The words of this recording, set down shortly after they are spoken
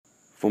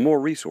For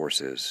more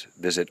resources,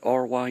 visit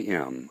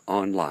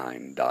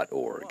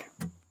rymonline.org.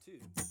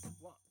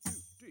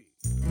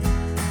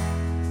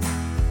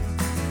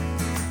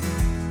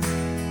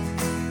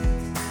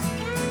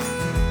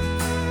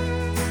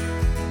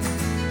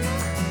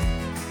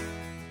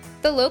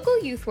 The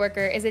Local Youth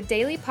Worker is a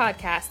daily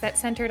podcast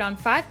that's centered on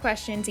 5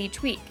 questions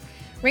each week.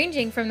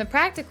 Ranging from the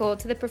practical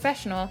to the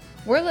professional,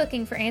 we're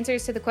looking for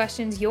answers to the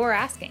questions you're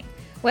asking.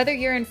 Whether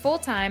you're in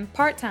full-time,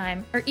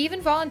 part-time, or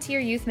even volunteer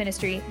youth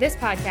ministry, this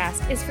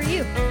podcast is for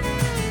you.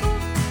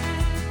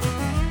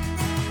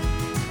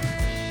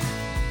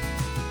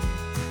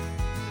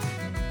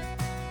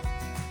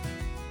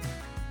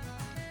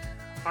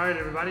 All right,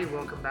 everybody,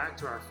 welcome back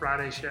to our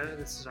Friday show.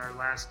 This is our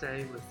last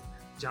day with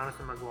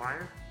Jonathan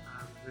McGuire,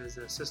 who is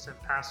the assistant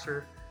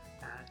pastor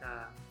at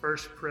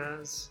First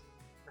Pres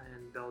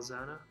in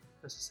Belzona,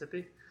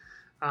 Mississippi.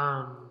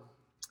 And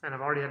I've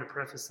already had to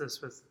preface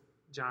this with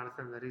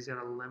Jonathan that he's going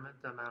to limit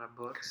the amount of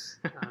books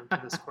to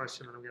this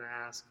question that I'm going to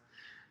ask.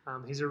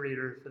 He's a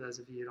reader, for those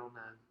of you who don't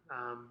know.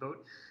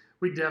 But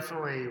we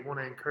definitely want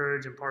to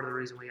encourage, and part of the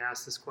reason we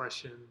asked this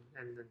question,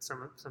 and then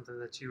something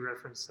that you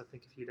referenced, I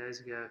think, a few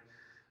days ago,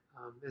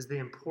 is the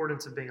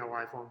importance of being a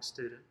lifelong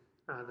student,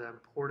 the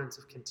importance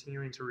of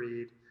continuing to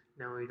read.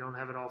 We don't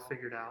have it all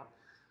figured out.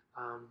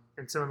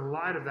 And so in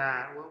light of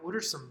that, what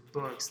are some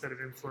books that have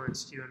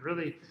influenced you, and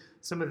really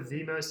some of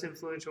the most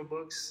influential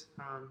books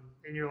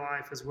in your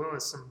life, as well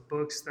as some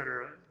books that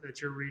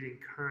you're reading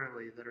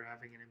currently that are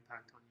having an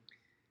impact on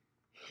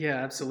you? Yeah,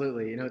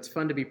 absolutely. It's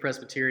fun to be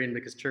Presbyterian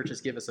because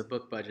churches give us a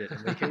book budget,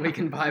 and we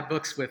can buy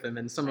books with them,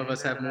 and some of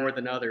us have more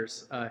than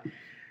others.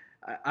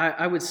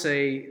 I would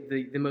say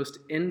the most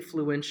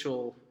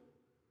influential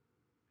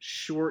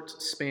short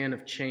span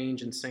of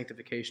change and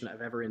sanctification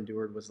I've ever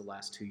endured was the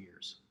last 2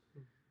 years.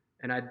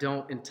 And I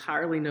don't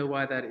entirely know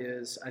why that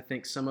is. I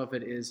think some of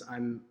it is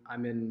I'm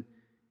in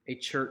a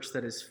church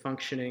that is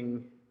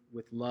functioning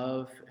with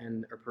love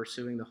and are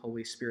pursuing the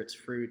Holy Spirit's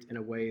fruit in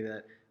a way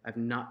that I've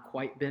not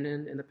quite been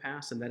in the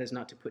past, and that is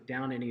not to put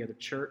down any other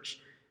church.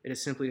 It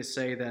is simply to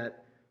say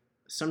that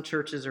some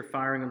churches are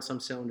firing on some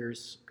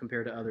cylinders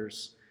compared to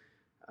others.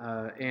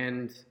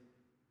 And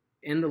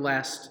in the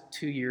last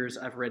 2 years,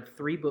 I've read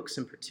 3 books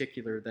in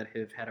particular that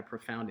have had a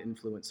profound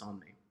influence on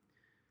me.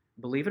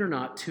 Believe it or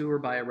not, 2 are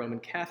by a Roman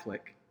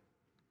Catholic,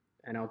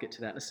 and I'll get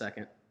to that in a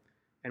second,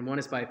 and 1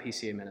 is by a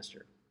PCA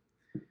minister.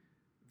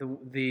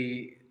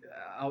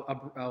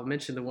 I'll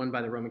mention the one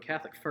by the Roman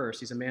Catholic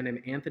first. He's a man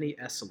named Anthony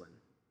Esselin,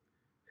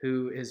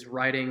 who is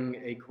writing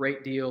a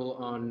great deal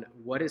on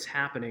what is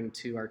happening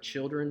to our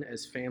children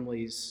as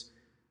families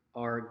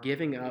are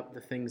giving up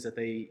the things that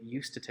they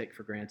used to take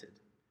for granted.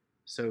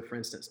 So, for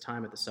instance,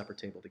 time at the supper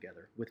table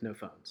together with no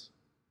phones.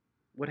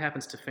 What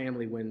happens to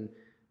family when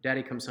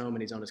Daddy comes home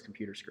and he's on his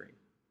computer screen?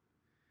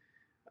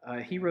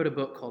 He wrote a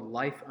book called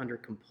Life Under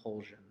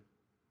Compulsion,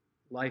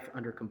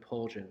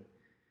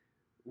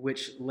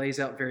 which lays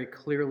out very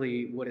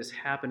clearly what is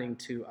happening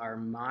to our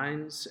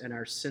minds and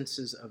our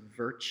senses of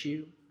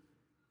virtue,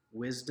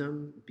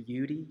 wisdom,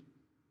 beauty,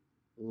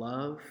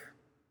 love,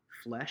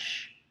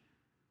 flesh,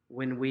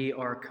 when we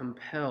are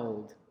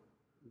compelled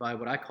by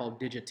what I call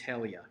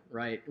digitalia,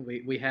 right?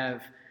 We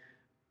have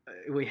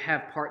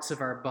parts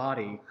of our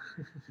body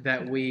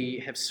that we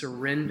have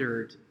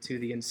surrendered to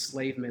the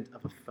enslavement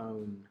of a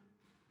phone.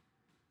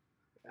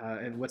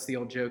 And what's the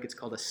old joke? It's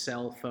called a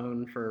cell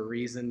phone for a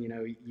reason.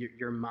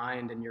 Your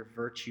mind and your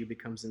virtue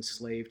becomes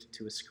enslaved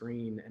to a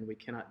screen, and we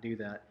cannot do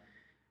that.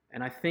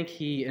 And I think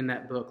he, in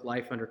that book,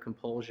 Life Under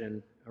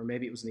Compulsion, or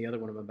maybe it was in the other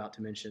one I'm about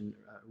to mention,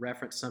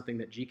 referenced something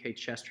that G.K.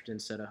 Chesterton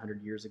said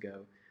 100 years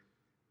ago.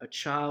 A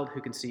child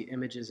who can see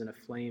images in a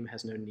flame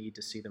has no need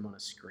to see them on a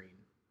screen.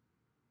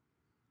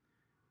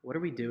 What are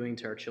we doing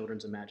to our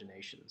children's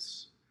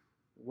imaginations?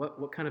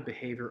 What kind of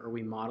behavior are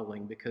we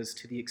modeling? Because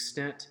to the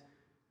extent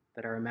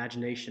that our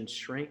imaginations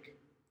shrink,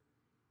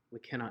 we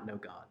cannot know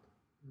God.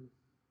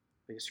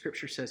 Because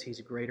Scripture says He's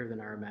greater than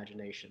our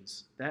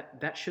imaginations.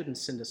 That shouldn't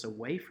send us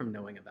away from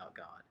knowing about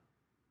God.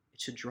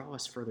 It should draw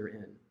us further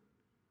in.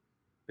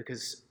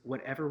 Because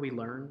whatever we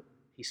learn,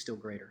 He's still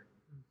greater.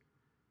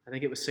 I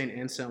think it was St.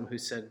 Anselm who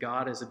said,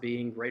 God is a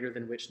being greater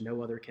than which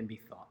no other can be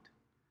thought.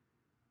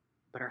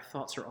 But our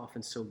thoughts are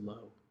often so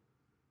low.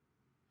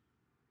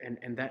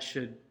 And that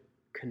should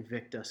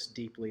convict us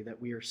deeply,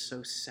 that we are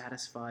so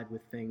satisfied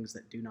with things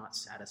that do not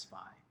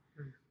satisfy.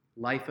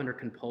 Life Under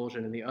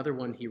Compulsion. And the other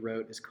one he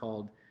wrote is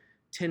called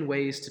 10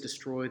 Ways to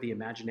Destroy the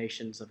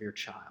Imaginations of Your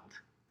Child.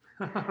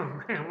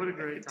 Oh, man, what a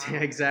great title.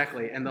 Yeah,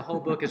 exactly. And the whole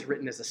book is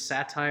written as a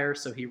satire,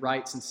 so he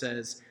writes and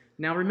says,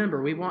 now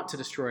remember, we want to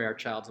destroy our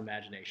child's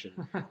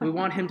imagination. We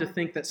want him to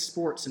think that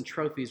sports and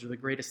trophies are the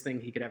greatest thing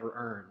he could ever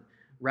earn,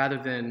 rather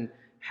than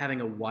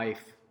having a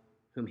wife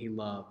whom he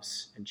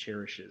loves and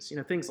cherishes,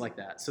 things like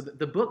that. So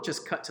the book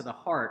just cut to the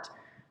heart,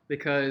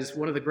 because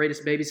one of the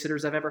greatest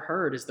babysitters I've ever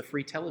heard is the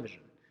free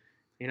television.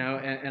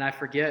 And I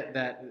forget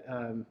that,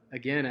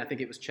 again, I think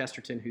it was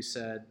Chesterton who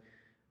said,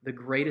 the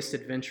greatest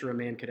adventure a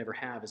man could ever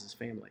have is his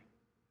family.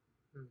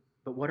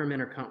 But what are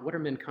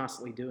men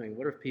constantly doing?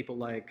 What if people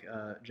like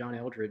John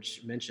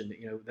Eldridge mentioned,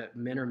 that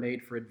men are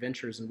made for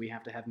adventures and we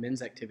have to have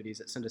men's activities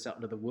that send us out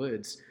into the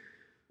woods?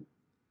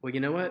 Well, you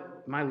know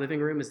what? My living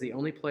room is the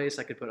only place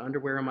I could put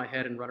underwear on my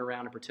head and run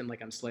around and pretend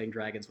like I'm slaying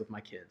dragons with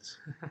my kids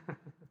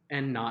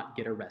and not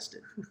get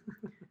arrested.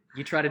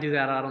 You try to do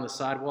that out on the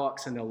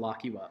sidewalks and they'll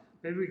lock you up.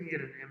 Maybe we can get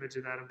an image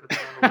of that and put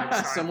that on the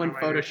website. Someone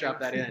Photoshop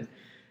that in.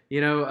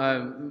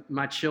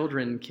 My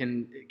children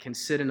can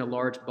sit in a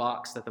large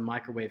box that the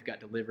microwave got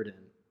delivered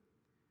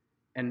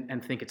in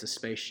and think it's a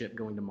spaceship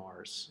going to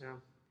Mars. Yeah.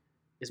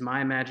 Is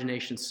my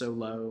imagination so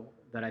low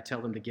that I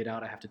tell them to get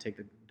out, I have to take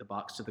the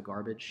box to the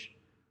garbage?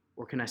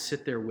 Or can I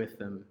sit there with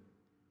them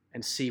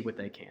and see what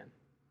they can?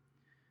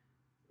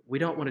 We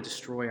don't want to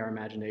destroy our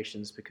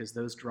imaginations because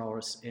those draw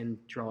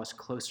us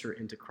closer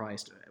into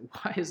Christ.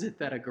 Why is it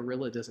that a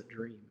gorilla doesn't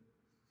dream?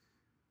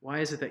 Why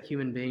is it that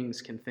human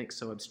beings can think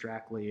so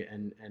abstractly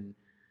and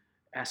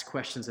ask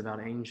questions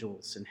about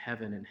angels and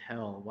heaven and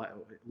hell? Why,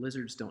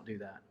 lizards don't do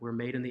that. We're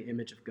made in the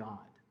image of God.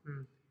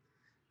 Mm.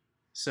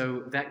 So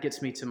that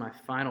gets me to my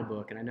final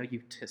book, and I know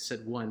you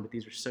said one, but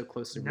these are so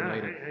closely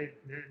related.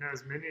 No,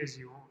 as many as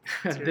you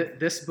want.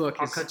 This book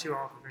I'll cut you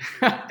off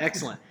eventually.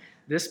 Excellent.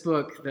 This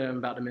book that I'm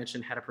about to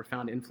mention had a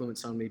profound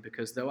influence on me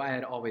because though I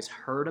had always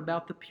heard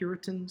about the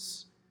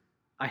Puritans,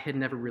 I had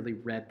never really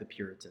read the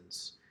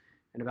Puritans.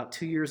 And about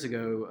 2 years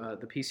ago,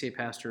 the PCA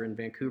pastor in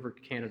Vancouver,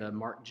 Canada,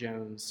 Mark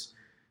Jones,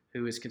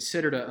 who is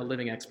considered a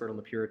living expert on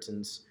the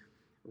Puritans,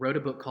 wrote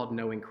a book called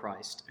Knowing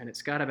Christ. And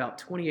it's got about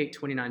 28,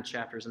 29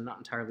 chapters. I'm not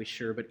entirely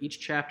sure, but each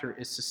chapter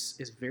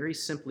is very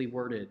simply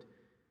worded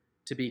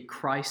to be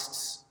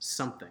Christ's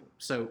something.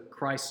 So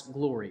Christ's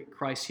glory,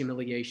 Christ's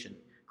humiliation,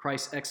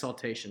 Christ's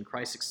exaltation,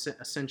 Christ's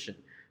ascension,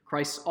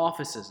 Christ's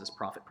offices as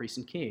prophet, priest,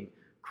 and king,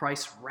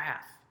 Christ's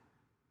wrath,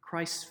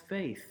 Christ's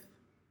faith.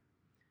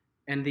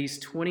 And these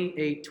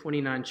 28,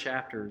 29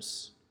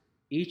 chapters,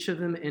 each of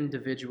them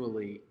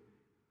individually,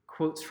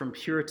 quotes from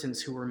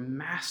Puritans who were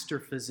master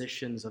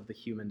physicians of the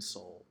human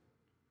soul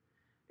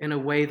in a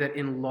way that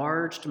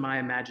enlarged my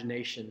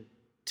imagination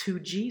to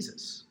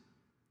Jesus.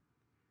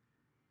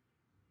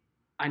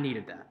 I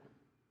needed that.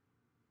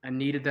 I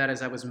needed that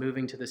as I was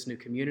moving to this new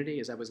community,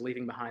 as I was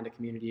leaving behind a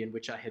community in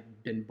which I had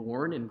been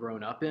born and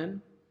grown up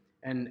in,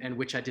 and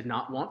which I did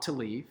not want to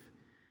leave.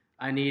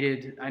 I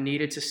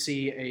needed to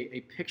see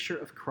a picture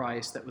of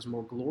Christ that was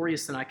more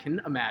glorious than I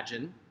can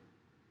imagine,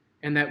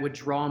 and that would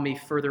draw me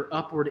further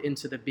upward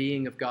into the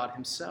being of God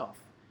himself.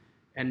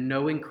 And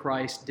Knowing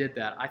Christ did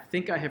that. I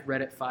think I have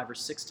read it 5 or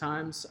 6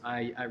 times.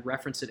 I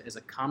reference it as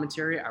a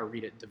commentary. I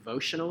read it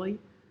devotionally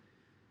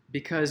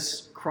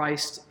because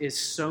Christ is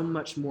so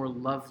much more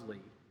lovely.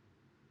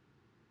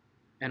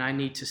 And I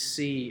need to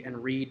see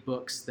and read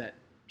books that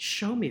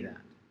show me that.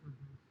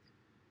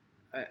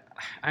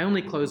 I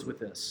only close with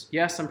this.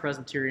 Yes, I'm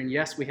Presbyterian.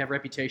 Yes, we have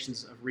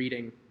reputations of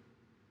reading.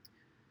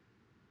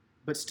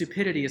 But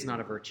stupidity is not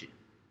a virtue.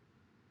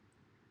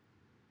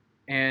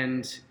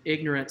 And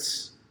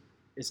ignorance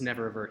is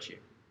never a virtue.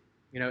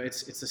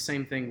 It's the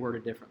same thing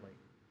worded differently.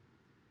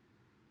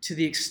 To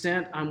the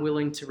extent I'm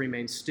willing to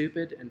remain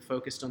stupid and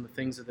focused on the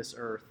things of this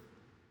earth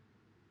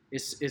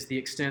is the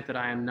extent that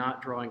I am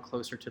not drawing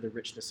closer to the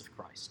richness of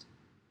Christ.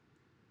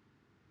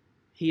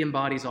 He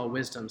embodies all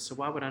wisdom, so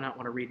why would I not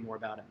want to read more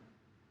about him?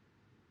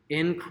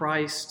 In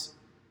Christ,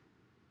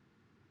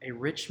 a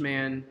rich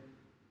man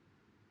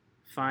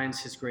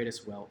finds his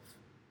greatest wealth.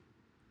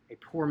 A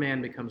poor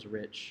man becomes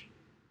rich.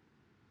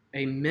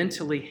 A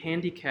mentally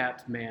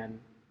handicapped man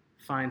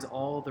finds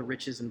all the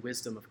riches and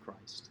wisdom of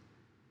Christ.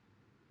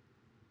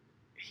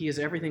 He is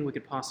everything we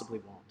could possibly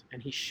want,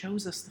 and he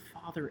shows us the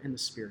Father and the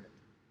Spirit.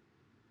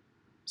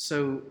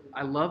 So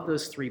I love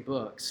those 3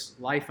 books,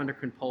 Life Under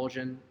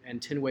Compulsion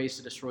and 10 Ways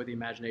to Destroy the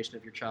Imagination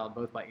of Your Child,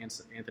 both by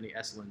Anthony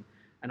Esolen.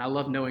 And I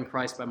love Knowing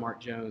Christ by Mark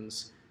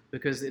Jones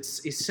because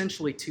it's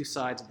essentially 2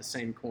 sides of the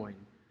same coin.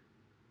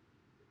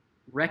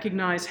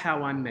 Recognize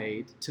how I'm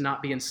made, to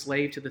not be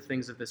enslaved to the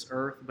things of this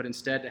earth, but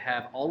instead to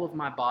have all of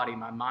my body,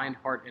 my mind,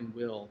 heart, and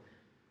will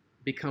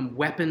become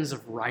weapons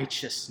of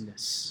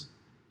righteousness,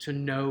 to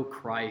know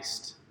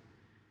Christ.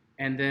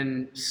 And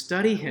then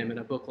study him in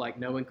a book like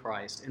Knowing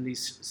Christ in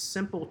these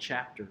simple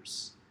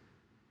chapters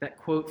that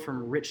quote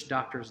from rich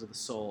doctors of the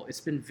soul.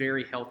 It's been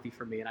very healthy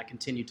for me, and I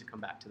continue to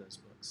come back to those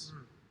books.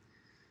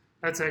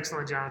 That's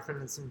excellent, Jonathan,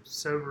 and some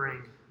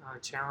sobering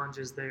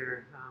challenges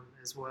there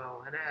as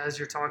well. And as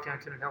you're talking, I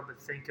couldn't help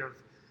but think of,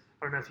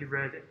 I don't know if you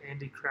read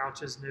Andy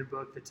Crouch's new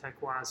book, The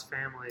Tech-Wise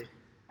Family.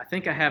 I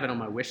think I have it on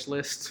my wish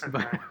list, Okay.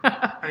 but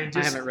I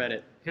haven't read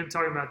it. Him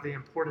talking about the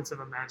importance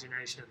of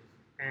imagination.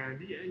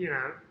 And,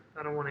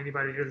 I don't want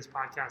anybody to hear this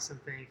podcast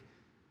and think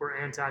we're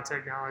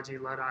anti-technology,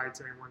 Luddites,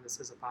 and anyone that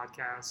says a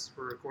podcast.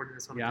 We're recording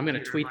this on I'm going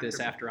to tweet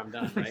this after I'm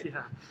done, right?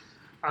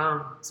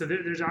 Yeah. So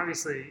there's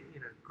obviously,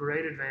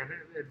 great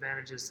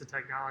advantages to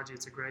technology.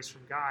 It's a grace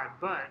from God,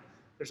 but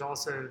there's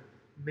also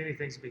many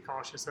things to be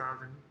cautious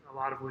of, and a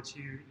lot of which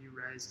you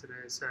raised today.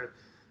 So,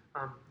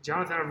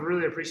 Jonathan, I've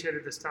really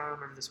appreciated this time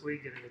over this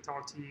week getting to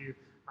talk to you.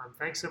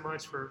 Thanks so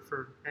much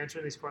for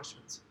answering these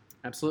questions.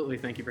 Absolutely.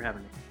 Thank you for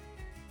having me.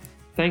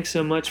 Thanks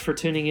so much for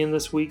tuning in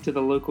this week to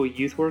the local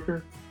youth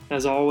worker.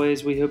 As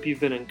always, we hope you've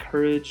been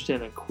encouraged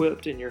and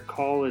equipped in your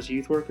call as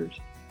youth workers.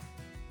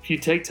 If you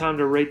take time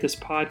to rate this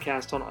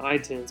podcast on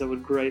iTunes, it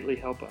would greatly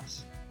help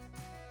us.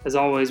 As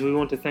always, we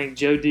want to thank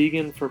Joe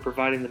Deegan for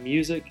providing the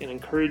music and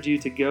encourage you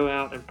to go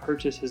out and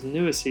purchase his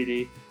newest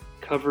CD,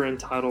 Cover and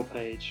Title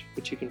Page,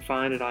 which you can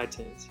find at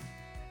iTunes.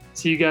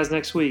 See you guys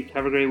next week.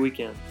 Have a great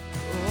weekend.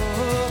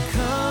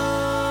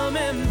 Oh,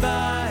 coming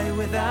by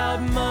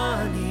without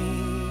money.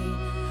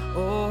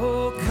 Oh,